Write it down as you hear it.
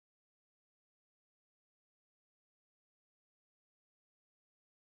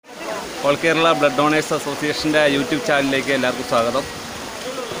All Kerala blood donors അസോസിയേഷൻ്റെ YouTube ചാനലിലേക്ക് എല്ലാവർക്കും സ്വാഗതം.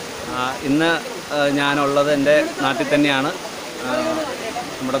 ഇന്ന് ഞാനുള്ളത് എൻ്റെ നാട്ടിൽ തന്നെയാണ്.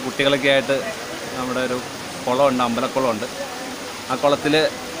 നമ്മുടെ കുട്ടികളൊക്കെ ആയിട്ട് നമ്മുടെ ഒരു കുളമുണ്ട്, അമ്പലക്കുളമുണ്ട്. ആ കുളത്തിൽ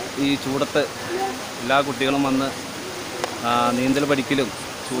ഈ ചൂടത്ത് എല്ലാ കുട്ടികളും വന്ന് നീന്തൽ പഠിക്കലും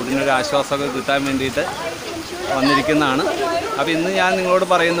ചൂടിനൊരു ആശ്വാസമൊക്കെ കിട്ടാൻ വേണ്ടിയിട്ട് വന്നിരിക്കുന്നതാണ്. അപ്പോൾ ഇന്ന് ഞാൻ നിങ്ങളോട്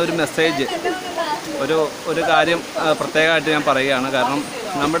പറയുന്ന ഒരു മെസ്സേജ്, ഒരു കാര്യം പ്രത്യേകമായിട്ട് ഞാൻ പറയുകയാണ്. കാരണം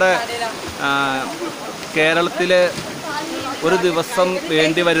നമ്മുടെ കേരളത്തിൽ ഒരു ദിവസം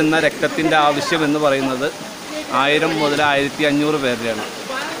വേണ്ടി വരുന്ന രക്തത്തിൻ്റെ ആവശ്യം എന്ന് പറയുന്നത് 1000 മുതൽ 1500 പേരുടെയാണ്.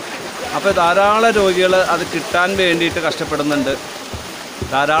 അപ്പോൾ ധാരാളം രോഗികൾ അത് കിട്ടാൻ വേണ്ടിയിട്ട് കഷ്ടപ്പെടുന്നുണ്ട്.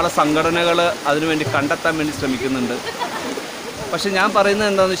 ധാരാളം സംഘടനകൾ അതിനുവേണ്ടി കണ്ടെത്താൻ വേണ്ടി ശ്രമിക്കുന്നുണ്ട്. പക്ഷെ ഞാൻ പറയുന്നത്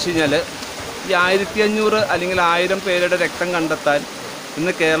എന്താണെന്ന് വെച്ച് കഴിഞ്ഞാൽ, ഈ 1500 അല്ലെങ്കിൽ 1000 പേരുടെ രക്തം കണ്ടെത്താൻ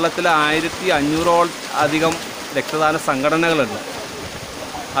ഇന്ന് കേരളത്തിൽ 1500 അധികം രക്തദാന സംഘടനകളുണ്ട്.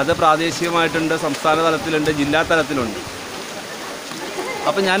 അത് പ്രാദേശികമായിട്ടുണ്ട്, സംസ്ഥാന തലത്തിലുണ്ട്, ജില്ലാ തലത്തിലുണ്ട്.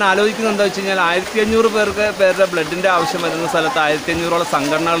 അപ്പോൾ ഞാൻ ആലോചിക്കുന്നത് എന്താ വെച്ച് കഴിഞ്ഞാൽ, 1500 പേരുടെ ബ്ലഡിൻ്റെ ആവശ്യം വരുന്ന സ്ഥലത്ത് 1500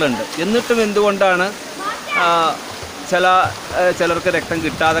 സംഘടനകളുണ്ട്. എന്നിട്ടും എന്തുകൊണ്ടാണ് ചിലർക്ക് രക്തം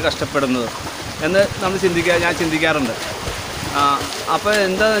കിട്ടാതെ കഷ്ടപ്പെടുന്നത് എന്ന് ഞാൻ ചിന്തിക്കാറുണ്ട്. അപ്പോൾ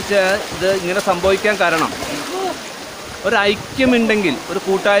എന്താണെന്ന് വെച്ചാൽ, ഇത് ഇങ്ങനെ സംഭവിക്കാൻ കാരണം ഒരു ഐക്യമുണ്ടെങ്കിൽ, ഒരു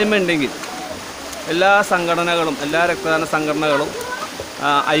കൂട്ടായ്മ ഉണ്ടെങ്കിൽ, എല്ലാ സംഘടനകളും, എല്ലാ രക്തദാന സംഘടനകളും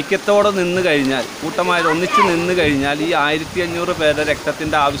ഐക്യത്തോടെ നിന്ന് കഴിഞ്ഞാൽ, കൂട്ടമായി ഒന്നിച്ച് നിന്ന് കഴിഞ്ഞാൽ, ഈ 1500 പേരുടെ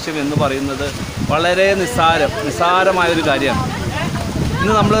രക്തത്തിൻ്റെ ആവശ്യം എന്ന് പറയുന്നത് വളരെ നിസ്സാരമായൊരു കാര്യമാണ്.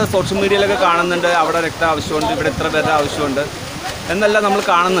 ഇന്ന് നമ്മൾ സോഷ്യൽ മീഡിയയിലൊക്കെ കാണുന്നുണ്ട്, അവിടെ രക്തം ആവശ്യമുണ്ട്, ഇവിടെ ഇത്ര പേരുടെ ആവശ്യമുണ്ട് എന്നെല്ലാം നമ്മൾ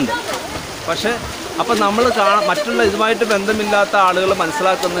കാണുന്നുണ്ട്. പക്ഷേ അപ്പോൾ നമ്മൾ മറ്റുള്ള ഇതുമായിട്ട് ബന്ധമില്ലാത്ത ആളുകൾ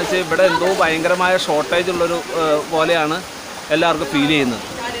മനസ്സിലാക്കുന്നത് വെച്ചാൽ, ഇവിടെ എന്തോ ഭയങ്കരമായ ഷോർട്ടേജ് ഉള്ളൊരു പോലെയാണ് എല്ലാവർക്കും ഫീൽ ചെയ്യുന്നത്.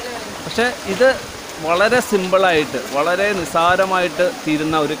 പക്ഷേ ഇത് വളരെ സിമ്പിളായിട്ട്, വളരെ നിസ്സാരമായിട്ട്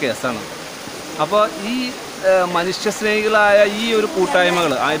തീരുന്ന ഒരു കേസാണ്. അപ്പോൾ ഈ മനുഷ്യസ്നേഹികളായ ഈ ഒരു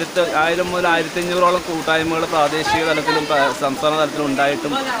കൂട്ടായ്മകൾ 1000 മുതൽ 1500 കൂട്ടായ്മകൾ പ്രാദേശിക തലത്തിലും സംസ്ഥാന തലത്തിലും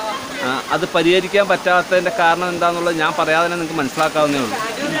ഉണ്ടായിട്ടും അത് പരിഹരിക്കാൻ പറ്റാത്തതിൻ്റെ കാരണം എന്താണെന്നുള്ളത് ഞാൻ പറയാതെ തന്നെ നിങ്ങൾക്ക് മനസ്സിലാക്കാവുന്നേ ഉള്ളൂ.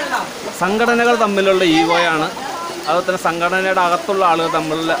 സംഘടനകൾ തമ്മിലുള്ള ഈഗോയാണ്. അതുപോലെ തന്നെ സംഘടനയുടെ അകത്തുള്ള ആളുകൾ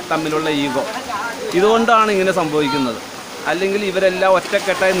തമ്മിലുള്ള ഈഗോ. ഇതുകൊണ്ടാണ് ഇങ്ങനെ സംഭവിക്കുന്നത്. അല്ലെങ്കിൽ ഇവരെല്ലാം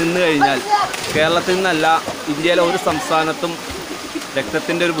ഒറ്റക്കെട്ടായി നിന്ന് കഴിഞ്ഞാൽ കേരളത്തിൽ നിന്നല്ല, ഇന്ത്യയിലെ ഒരു സംസ്ഥാനത്തും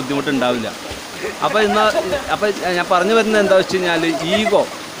രക്തത്തിൻ്റെ ഒരു ബുദ്ധിമുട്ടുണ്ടാവില്ല. അപ്പോൾ ഞാൻ പറഞ്ഞു വരുന്നത് എന്താ വെച്ച് കഴിഞ്ഞാൽ, ഈഗോ,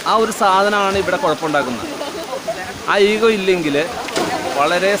 ആ ഒരു സാധനമാണ് ഇവിടെ കുഴപ്പമുണ്ടാക്കുന്നത്. ആ ഈഗോ ഇല്ലെങ്കിൽ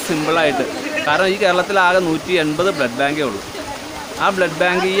വളരെ സിമ്പിളായിട്ട്, കാരണം ഈ കേരളത്തിലാകെ 180 ബ്ലഡ് ബാങ്കേ ഉള്ളൂ. ആ ബ്ലഡ്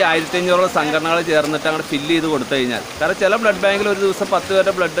ബാങ്ക് ഈ 1500 സംഘടനകൾ ചേർന്നിട്ട് അങ്ങോട്ട് ഫില്ല് ചെയ്ത് കൊടുത്തു കഴിഞ്ഞാൽ, കാരണം ചില ബ്ലഡ് ബാങ്കിൽ ഒരു ദിവസം 10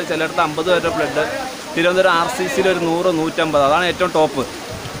 പേരുടെ ബ്ലഡ്, ചിലയിടത്ത് 50 പേരുടെ ബ്ലഡ്, തിരുവനന്തപുരം RCCയിൽ ഒരു 100, 150, അതാണ് ഏറ്റവും ടോപ്പ്.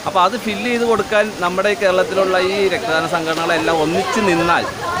 അപ്പോൾ അത് ഫില്ല് ചെയ്ത് കൊടുക്കാൻ നമ്മുടെ കേരളത്തിലുള്ള ഈ രക്തദാന സംഘടനകളെല്ലാം ഒന്നിച്ച് നിന്നാൽ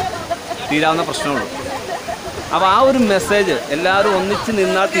തീരാവുന്ന പ്രശ്നമുള്ളൂ. അപ്പോൾ ആ ഒരു മെസ്സേജ്, എല്ലാവരും ഒന്നിച്ച്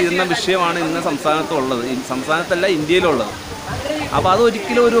നിന്നാൽ തീരുന്ന വിഷയമാണ് ഇന്ന് സംസ്ഥാനത്തുള്ളത്, സംസ്ഥാനത്തല്ല ഇന്ത്യയിലുള്ളത്. അപ്പോൾ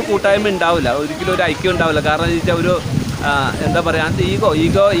അതൊരിക്കലും ഒരു കൂട്ടായ്മ ഉണ്ടാവില്ല, ഒരിക്കലും ഒരു ഐക്യം ഉണ്ടാവില്ല. കാരണം എന്ന് വെച്ചാൽ ഒരു എന്താ പറയുക, അത്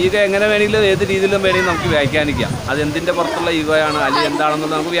ഈഗോ എങ്ങനെ വേണമെങ്കിലും ഏത് രീതിയിലും വേണമെങ്കിൽ നമുക്ക് വ്യാഖ്യാനിക്കാം. അതെന്തിൻ്റെ പുറത്തുള്ള ഈഗോയാണ് അല്ലെങ്കിൽ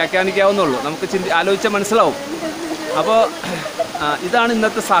എന്താണെന്നുള്ളത് നമുക്ക് വ്യാഖ്യാനിക്കാവുന്നുള്ളൂ, നമുക്ക് ആലോചിച്ചാൽ മനസ്സിലാവും. അപ്പോൾ ഇതാണ്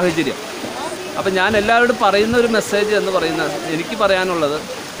ഇന്നത്തെ സാഹചര്യം. അപ്പോൾ ഞാൻ എല്ലാവരോടും പറയുന്ന ഒരു മെസ്സേജ് എന്ന് പറയുന്നത്, എനിക്ക് പറയാനുള്ളത്,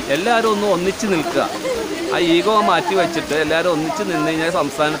 എല്ലാവരും ഒന്നിച്ച് നിൽക്കുക. ആ ഈഗോ മാറ്റി വെച്ചിട്ട് എല്ലാവരും ഒന്നിച്ച് നിന്ന് കഴിഞ്ഞാൽ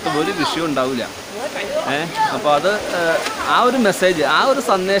സംസ്ഥാനത്ത് ഒരു വിഷയം ഉണ്ടാവില്ല. അപ്പോൾ അത് ആ ഒരു മെസ്സേജ്, ആ ഒരു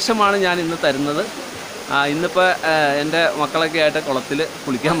സന്ദേശമാണ് ഞാൻ ഇന്ന് തരുന്നത്. ഇന്നിപ്പോൾ എൻ്റെ മക്കളൊക്കെ ആയിട്ട് കുളത്തിൽ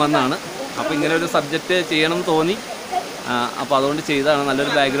കുളിക്കാൻ വന്നതാണ്. അപ്പോൾ ഇങ്ങനെ ഒരു സബ്ജക്റ്റ് ചെയ്യണമെന്ന് തോന്നി. അപ്പോൾ അതുകൊണ്ട് ചെയ്തതാണ്.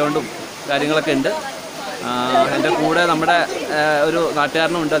 നല്ലൊരു ബാക്ക്ഗ്രൗണ്ടും കാര്യങ്ങളൊക്കെ ഉണ്ട്. എൻ്റെ കൂടെ നമ്മുടെ ഒരു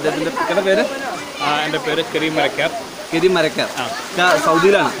നാട്ടുകാരനുണ്ട്. അദ്ദേഹത്തിൻ്റെ പേര്? എൻ്റെ പേര് കരീം മരക്കാർ.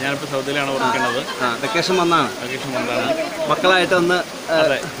 സൗദിയിലാണ്. ഞാനിപ്പോൾ സൗദിയിലാണ് വർക്ക് ചെയ്യുന്നത്. വെക്കേഷൻ വന്നതാണ്. മക്കളായിട്ട് ഒന്ന്.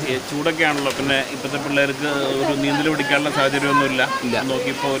 അതെ, ചൂടൊക്കെയാണല്ലോ. പിന്നെ ഇപ്പോഴത്തെ പിള്ളേർക്ക് ഒരു നീന്തൽ പിടിക്കാനുള്ള സാഹചര്യമൊന്നുമില്ല.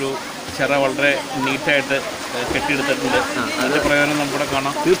 നോക്കിയപ്പോൾ ഒരു ചിറ വളരെ നീറ്റായിട്ട് കെട്ടിയെടുത്തിട്ടുണ്ട്. അതിൻ്റെ പ്രയോജനം നമ്മുടെ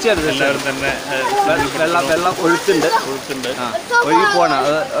കാണാം. തീർച്ചയായിട്ടും എല്ലാവരും തന്നെ വെള്ളം ഒഴുക്കുണ്ട്, ഒഴുകി പോവാണ്.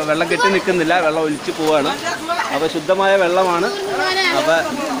 അത് വെള്ളം കെട്ടി നിൽക്കുന്നില്ല, വെള്ളം ഒലിച്ച് പോവാണ്. അപ്പോൾ ശുദ്ധമായ വെള്ളമാണ്. അപ്പോൾ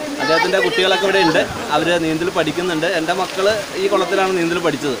അദ്ദേഹത്തിൻ്റെ കുട്ടികളൊക്കെ ഇവിടെ ഉണ്ട്, അവർ നീന്തൽ പഠിക്കുന്നുണ്ട്. എൻ്റെ മക്കൾ ഈ കുളത്തിലാണ് നീന്തൽ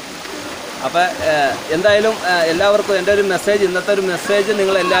പഠിച്ചത്. അപ്പോൾ എന്തായാലും എല്ലാവർക്കും എൻ്റെ ഒരു മെസ്സേജ്, ഇന്നത്തെ ഒരു മെസ്സേജ്,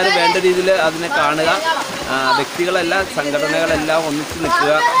 നിങ്ങളെല്ലാവരും വേണ്ട രീതിയിൽ അതിനെ കാണുക. വ്യക്തികളെല്ലാം, സംഘടനകളെല്ലാം ഒന്നിച്ച്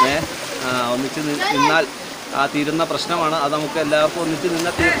നിൽക്കുക. ഒന്നിച്ച് നിന്നാൽ തീരുന്ന പ്രശ്നമാണ്. അത് നമുക്ക് എല്ലാവർക്കും ഒന്നിച്ച്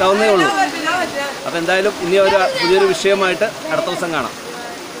നിന്നാൽ തീർക്കാവുന്നേ ഉള്ളൂ. അപ്പോൾ എന്തായാലും ഇനി പുതിയൊരു വിഷയമായിട്ട് അടുത്ത ദിവസം കാണാം.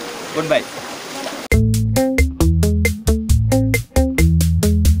 Good bye.